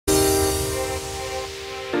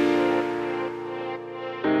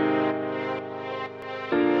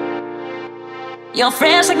You're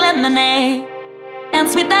fresh like lemonade, and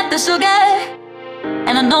sweet like the sugar,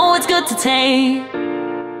 and I know it's good to take.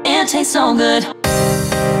 It tastes so good.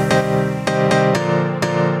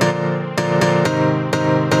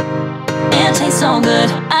 It tastes so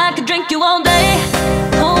good. I could drink you all day,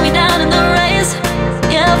 hold me down in the race.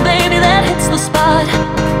 Yeah, baby, that hits the spot.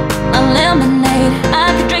 A lemonade.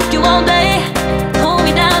 I could drink you all day, hold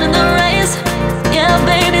me down in the race. Yeah,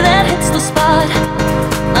 baby, that hits the spot.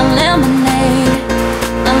 A lemonade,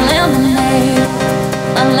 a lemonade,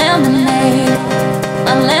 a lemonade,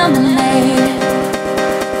 a lemonade.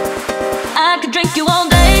 I could drink you all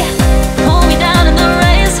day, hold me down in the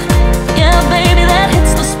race. Yeah, baby, that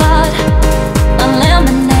hits the spot. A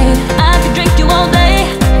lemonade. I could drink you all day,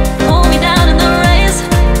 hold me down in the race.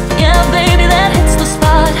 Yeah, baby, that hits the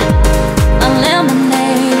spot. A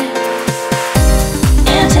lemonade.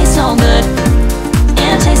 It tastes so good.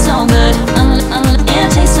 It tastes so good. It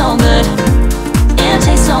tastes so good. It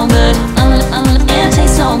tastes so good. It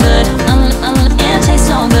tastes so good. It tastes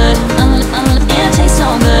so good. It tastes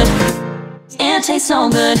so good. It tastes so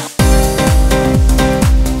good.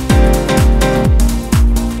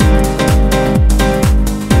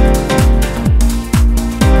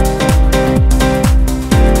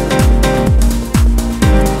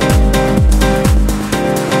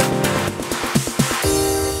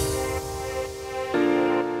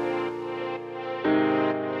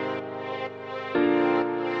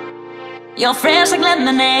 You're fresh like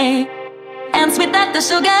lemonade, and sweet like the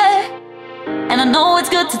sugar, and I know it's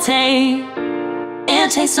good to take. It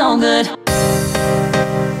tastes so good.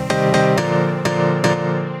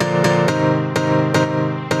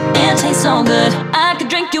 It tastes so good. I could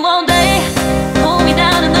drink you all day, hold me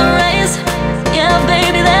down in the race. Yeah,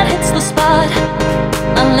 baby, that hits the spot.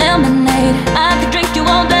 A lemonade. I could drink you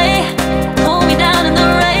all day, hold me down in the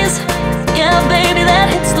race. Yeah, baby, that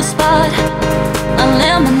hits the spot. A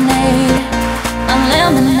lemonade. A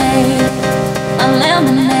lemonade. A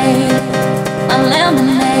lemonade. A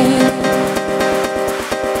lemonade.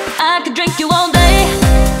 I could drink you all day,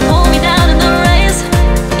 hold me down in the race.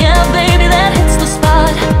 Yeah, baby, that hits the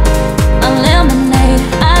spot. A lemonade.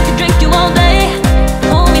 I could drink you all day,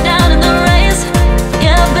 hold me down in the race.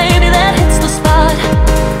 Yeah, baby, that hits the spot.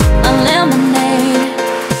 A lemonade.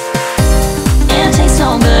 It tastes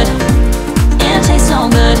so good. It tastes so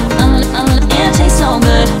good. It tastes so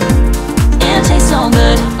good. It tastes so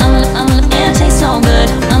good. It tastes so good.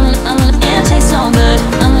 It tastes so good.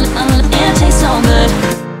 It tastes so good.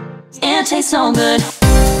 It tastes so good.